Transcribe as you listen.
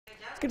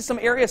Get to some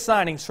area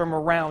signings from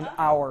around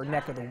our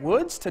neck of the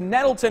woods. To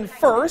Nettleton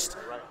first,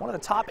 one of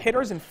the top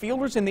hitters and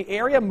fielders in the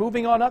area,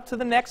 moving on up to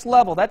the next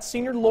level. That's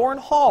senior Lauren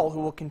Hall, who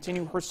will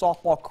continue her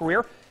softball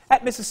career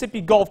at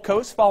Mississippi Gulf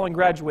Coast following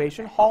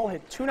graduation. Hall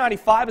hit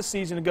 .295 a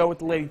season ago with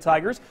the Lady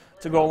Tigers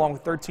to go along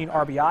with 13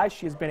 RBIs.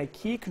 She has been a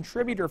key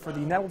contributor for the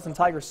Nettleton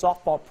Tigers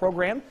softball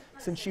program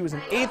since she was in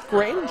 8th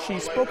grade, and she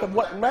spoke of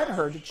what led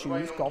her to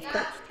choose Gulf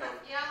Coast.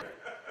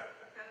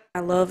 I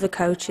love the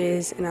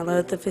coaches and I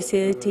love the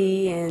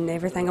facility and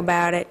everything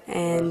about it,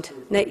 and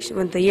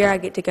the year I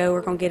get to go,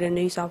 we're going to get a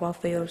new softball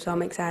field, so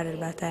I'm excited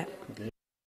about that.